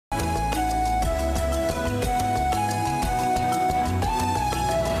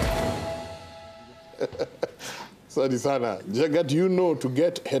Sorry sana. Jaga, do you know to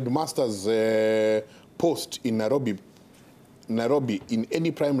get headmaster's post in Nairobi, in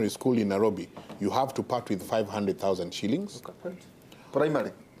any primary school in Nairobi, you have to part with 500,000 shillings?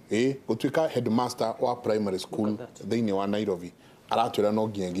 Primary? Utuika headmaster or primary school, they know Nairobi. Aratura no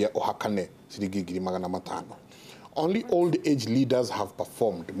giengia ohakane siligigiri magana matano. Only old age leaders have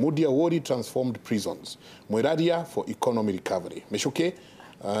performed. Mudia Wori transformed prisons. Mweradia for economy recovery. Meshoke,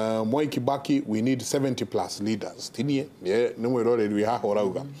 Mwai Kibaki, we need 70 plus leaders. The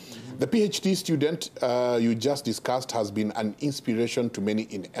PhD student you just discussed has been an inspiration to many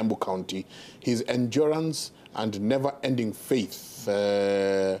in Embu County. His endurance and never-ending faith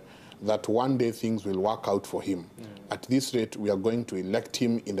that one day things will work out for him. At this rate, we are going to elect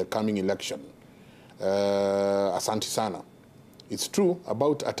him in the coming election. Asante sana. It's true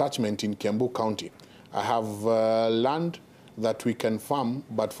about attachment in Kiambu County. I have learned that we can farm,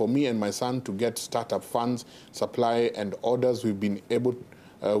 but for me and my son to get startup funds, supply, and orders we've been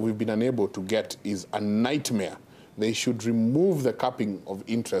unable to get is a nightmare. They should remove the capping of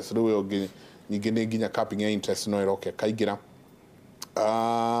interest. The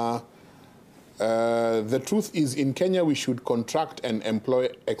truth is, in Kenya, we should contract and employ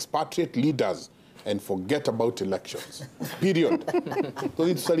expatriate leaders and forget about elections. Period. So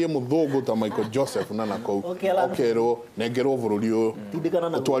it's a mudhogo ta Michael Joseph nana ko okero negero volio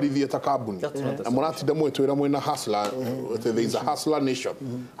otwalithie takabuni amurati demo etwira mwena hustler. There is a hustler nation.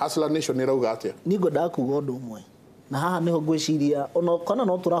 Hustler nation irauga atia nigo ndakuga undu umwe na haha niho ngwiciria ono kana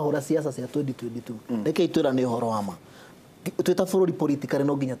no turahura siasa cia 2022 reke itwira ni horo wama twita bururi politically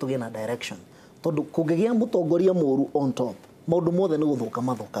no nginya tugie na direction tondu kungigia mutongoria muru on top maundu mothe ni guthuka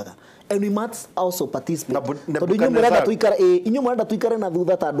mathukaga and we must also participate tondu inyumurenda tuikare na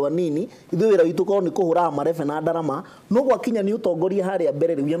thutha ta andu anini ithu wira witu korwo ni kuhura marefe na ndarama no gwakinya ni utongoria haria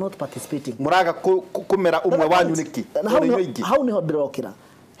mbere we are not participating muraga kumera umwe wanyu niki hau niho ndirokira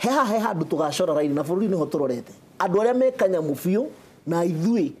he handu tugacora raini na bururi niho turorete andu aria mekanya mubiu na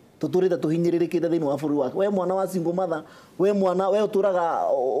ithui tuturite tuhinyiririkite thini wa bururi wake we mwana wa single mother we mwana we uturaga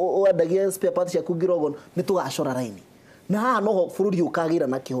wendagia spare parts ya kugirogon ni tugacora raini na haha noho bururi ukagira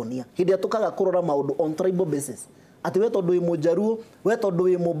na kihonia hindi atukaga kurora maundu on tribal basis ati we tondu wi mujaruo we tondu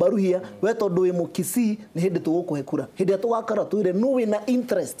wi mubaruhia we tondu wi mukisi ni hindi tugukuhe kura hindi atugakara tuire no we na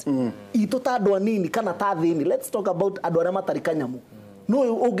interest itu ta andu anini kana ta thini. Let's talk about andu aria matari kanyamu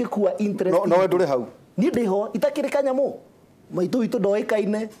no ungikua interest no we nduri hau ni ndiho itakiri kanyamu maitu itu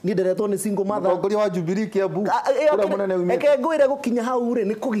ndoikaine ni nderetwo ni single mother ngoria wa Jubilee Kiambu ura munene umite eke ngwire gukinya hau ri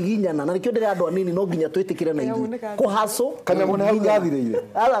ni kugiginyana na nikio ndire andu anini no nginya twitikire na ithu kuhaso kana mune hau gathireire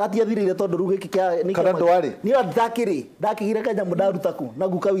ala gatiathirire tondu rugu iki kia ni kana ndwari ni ndakigire kanya mundarutaku na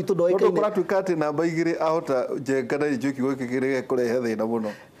guka witu ndoikaine ndo kuratuika ati namba igire ahota jengana ijoki gwikigire kurehe thina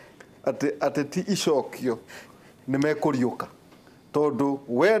muno ati ti icokio ni mekuriuka tondu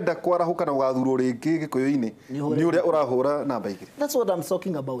wenda kwarahuka na ugathurwo ringi gikuyu-ini ni uria urahura namba igire. That's what I'm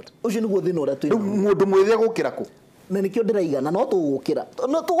talking about. Ucio niguo thina uria twina mundu mwithia gukira ku na nikio ndiraigana no tugukira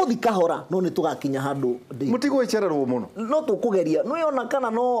no tuguthika hora no ni tugakinya handu mutigo icererwo muno no tukugeria no yona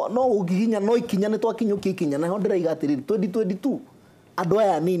kana no ugiginya no ikinya ni twakinyukia ikinya na ho ndiraiga atiriri 2022 andu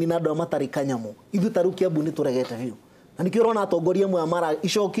aya nini na andu matari kanyamu ithu taru Kiambu ni turegete biu na nikio rona atongoria mwe amara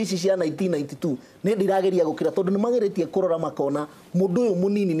icoki ici cia 1992 ni ndirageria gukira tondu ni mageretie kurora makona mundu uyu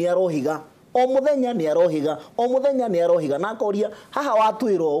munini ni arohiga o muthenya ni arohiga o muthenya ni arohiga na akoria haha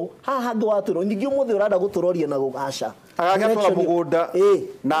watwiro haha hangi watwiro nyingi umuthi urada guturoria na gugasha agatura mugunda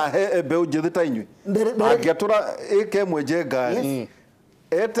na he ebe njithi ta inyui angiatura ike mwenje ngari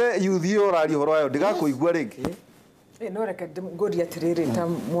ete yuthi urari horo ayo ndigakuigua ringi no reke ngoria tiriri ta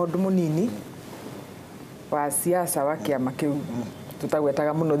mundu munini wa siasa wa kiama kiu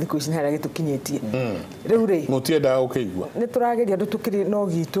tutagwetaga muno thiku ici haria gitukinyitie riu ri mutienda ukigwa ni turageria ndu tukiri no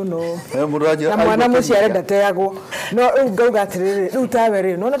gitu no na mwana muciare ndateagwo no ngauga atiriri riu tawe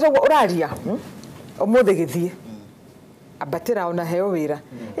ri no natagwo uraria omothe githie abatira ona heo wira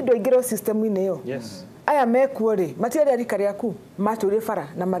indo ingiro system ine yo aya mekuo ri matiari arikari aku maturi bara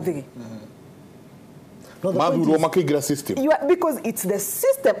na mathigi mathurwo makigira system because it's the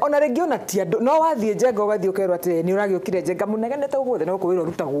system ona region atia no wathie jenga ugathie ukerwa ati ni uragiukire jenga munegenete uguothe no kuwira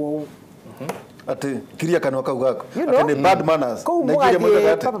rutagwo ati kiria kana kaugako ati ni bad manners negiria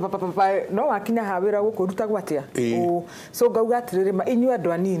mwega ati no wakinya hawira guku rutagwo atia so ngauga atiriri ma inyu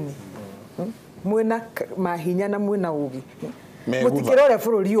andu anini mwena mahinya na mwena ugi mutikirore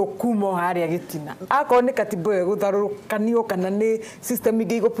bururi ukumo haria gitina akon ni katibo gutharukanio kana ni system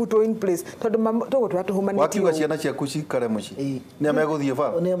ingi go put in place tondu tugutwa tuhumanitio wakiuga ciana ciaku cikare muci ni ameguthie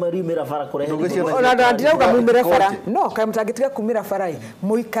bara ni amarimira bara kurehe ona ndirauga mumire bara no kai mutangitiga kumira bara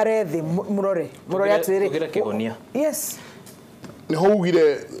muikare thi murore atiriri kihonia yes ni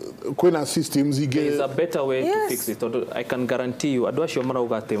hougire kwina systems ige there is a better way to fix it. I can guarantee you adwa cio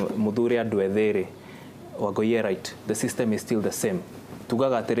marauga ati muthuri andu etheri wagoye right the system is still the same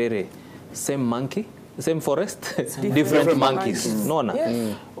tugaga atiriri same monkey same forest different monkeys nona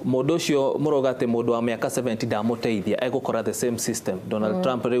mundu cio muroga ati mundu wa miaka 70 ndamuteithia egukora the same system Donald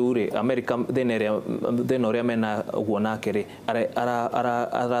Trump riure America thina uria mena guona kiri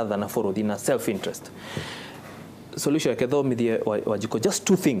arathana bururi na self interest solution yake thomithie Wanjiku just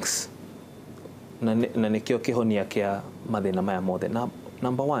two things na nikio kihonia kia mathina maya mothe na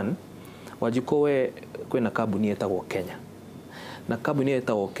number 1 Wanjiku we kwina kambuni etagwo Kenya na kambuni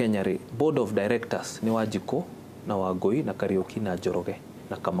etagwo Kenya ri board of directors ni Wanjiku na Wangui na Kariuki na Njoroge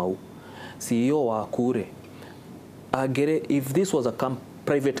na Kamau CEO wa kure agere if this was a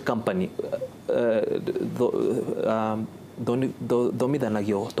private company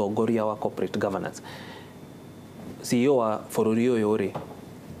domithanagio tongoria wa corporate governance CEO wa bururi uyu ri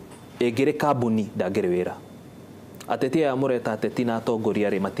egere kambuni ndangere wira ateti ya mureta ateti na atongoria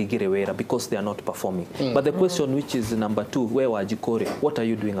ri matigire wira because they are not performing but the question which is number 2 where Wanjiku ri what are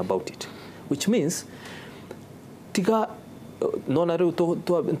you doing about it which means tiga nona riu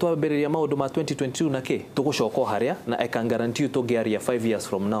twambiriria maundu ma 2022 na ke tugucoka haria na I can guarantee you tungiaria 5 years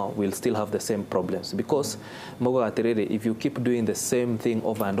from now we'll still have the same problems because moga atiriri if you keep doing the same thing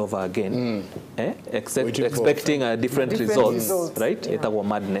over and over again expecting a different results right etagwo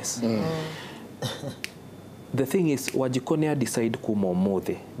madness the thing is Wanjiku ni decide kuma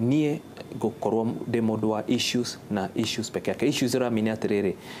muthi nie gukorwo de mundu wa issues na issues peke yake issues ra mini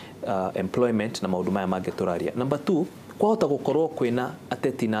atiriri employment na maundu maya mangeturaria number 2 kwahota gukorwo kwina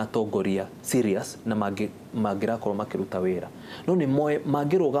ateti na atongoria serious na magirakorwo makiruta wira no ni moe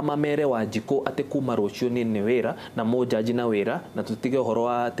magirugama mere Wanjiku ati kuma rucio ni wira na mojaji na wira na tutige uhoro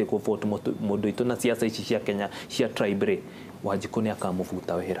wa ati ku vote mundu itu na siasa ici cia Kenya cia tribe Wanjiku ni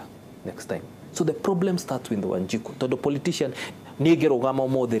akamuvuta wira next time so the problem starts with Wanjiku todo politician ni girugama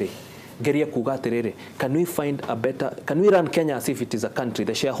mothiri geria kuga atiriri can we run Kenya as if it is a country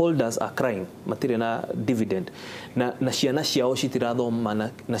the shareholders are crying matire na dividend na ciana ciao citirathoma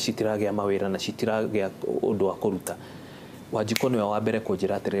na citiragia mawira na citiragia undu wa kuruta Wanjiku ni wa mbere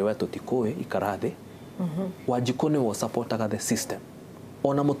kunjira atiriri we tutikui ikarathi Wanjiku ni wa supportaga the system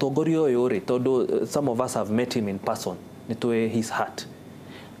ona mutongoria uyu ri tondu some of us have met him in person nitwe his heart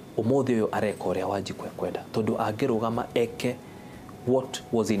umuthi uyu areka uria Wanjiku ekwenda tondu angirugama eke what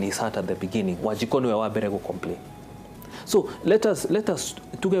was in his heart at the beginning Wanjiku niwe wa mbere go complain so let us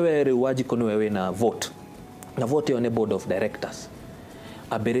tugewere Wanjiku niwe na vote yo ne board of directors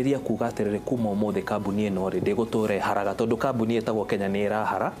aberiria kugaterere kuma umuthi kambuni eno ri ndigutore haraga tondu kambuni etagwo Kenya ni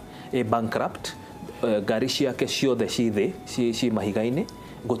irahara bankrupt gari ciake ciothe ci mahigaini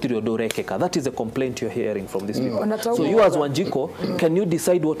gutiri undu urekeka that is a complaint you're hearing from these people so you as Wanjiku can you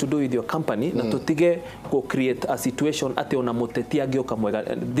decide what to do with your company na tutige go create a situation ati ona muteti agioka mwega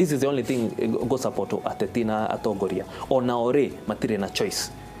this is the only thing go support ateti na atongoria ona ore matire na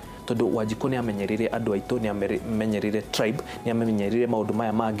choice tondu Wanjiku ni amenyerire andu aitu ni amenyerire tribe ni amenyerire maundu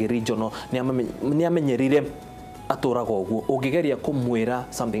maya magi regional ni amenyerire aturaga uguo ungigeria kumwira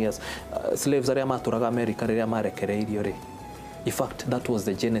something else slaves aria maturaga America riria marekereirio ri in fact that was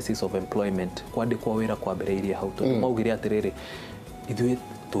the genesis of employment kwandikwa wira kwambiriirie hau tondu maugire atiriri ithui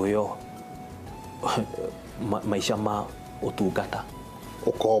tuyo maisha ma utungata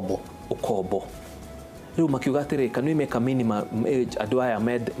ukombo riu makiuga atiri kanui meka minimum age andu aya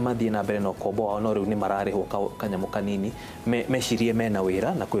mathie na mbere na ukombo wao no riu ni mararihwo kanyamu kanini meshirie mena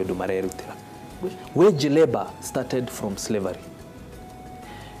wira na kwi andu marerutira wage labor started from slavery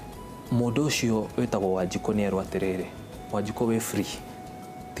mundu ucio wetagwo Wanjiku ni erwa atiriri Wanjiku we free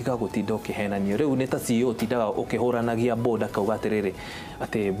tiga gutinda ukihenanio riu ni ta CEO tindaga ukihuranagia board akauga atiriri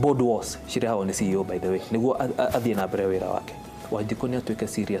ati board wars shiraho ni CEO by the way niguo athie na mbere wira wake Wanjiku ni atuike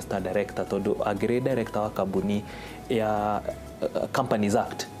serious ta director tondu agire director wa kambuni ya Companies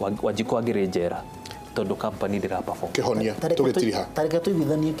Act Wanjiku agire njera tondu company ndira perform kihonia tugitiriha tareke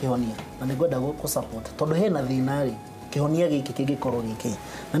tuithanie kihonia na nigwenda go support tondu hena thina ri kihonia giki kingikorwo giki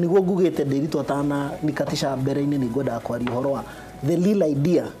na niguo ngugite ndiritu atana nikatisha mbere-ini nigwenda kwaria uhoro wa the real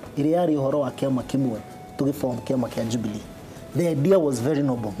idea iri yari uhoro wa kiama kimwe tugiform kiama kia Jubilee the idea was very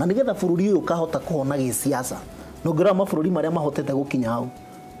noble na nigetha bururi uyu kahota kuhona gi siasa no ngira mabũrũri maria mahotete gukinya hau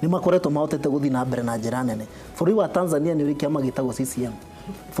ni makoretwo mahotete guthi na mbere na njira nene. Bũrũri wa Tanzania ni uri kiama gitagwo CCM.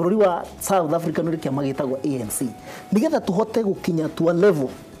 Bũrũri wa South Africa ni uri kiama gitagwo ANC. Nigetha tuhote gukinya to a level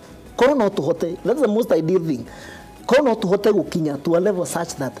kono no tuhote, that's the most ideal thing. Kono no tuhote gukinya to a level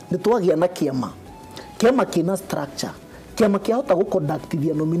such that ni twagia na kiama kina structure, kiama kiahota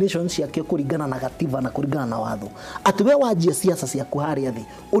guconductithia nominations ciake kuringana na gatiba na kuringana na watho. Ati we wajia siasa cia kuharia thi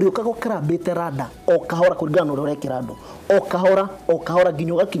uri ukagokera mbite rada o kahora kuringana na uri rekirando o kahora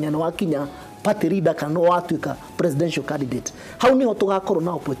nginya gakinya no wakinya party leader kana watuika presidential candidate. Hau niho tugakorwo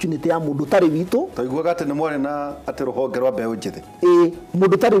na opportunity ya mundu tari witu taiguaga ati ni mwari na ati ruhonge rwa mbeu njithi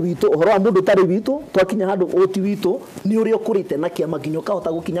mundu tari witu uhoro wa mundu tari witu twakinya handu oti witu ni uri ukurite na kiama nginya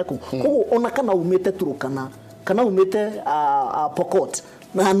kahota gukinya ku koguo ona kana umite Turukana kana umite Pokot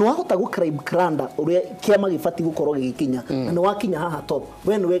na no ahota gucribe granda uri kiama gifati gukorwo gikinya na no wakinya haha top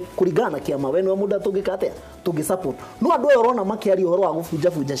we niwe kuringana kiama we niwe mundu tungikate tungisupport no andu urona makiari uhoro wa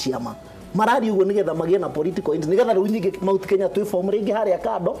gufunja ciama marari ugo nigetha magie na political interest nigetha riu nyingi Mount Kenya twi form ringi haria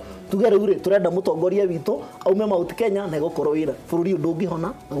kando tugere ure turenda mutongoria witu aume Mount Kenya na gukorwo wira bururi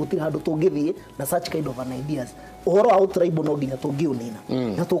ndungihona na gutira handu tungithie na such kind of an ideas uhoro wa tribe no nginya tungiunina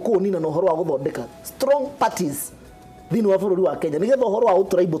na tukunina na uhoro wa guthondeka strong parties thini wa bururi wa Kenya nigetha uhoro wa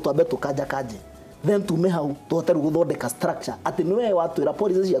tribe twambe tukanja kanje then tume hau tuhote guthondeka structure ati niwe watwira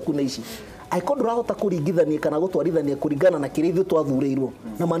policies ciaku na ici aikondo rahota kuringithania kana gutwarithania kuringana na kirithu twathurirwo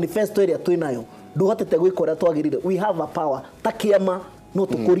na manifesto area twinayo nduhotete gwikora twagirire we have a power ta kiama no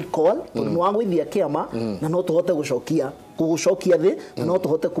tukuricall no wagwithia kiama na no tuhote gucokia thi na no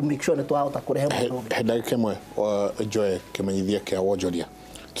tuhote ku make sure ni twahota kurehe mundu ndagika imwe Joy kimenyithia kia wonjoria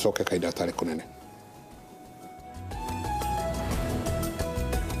tucoke kaida tari kunene.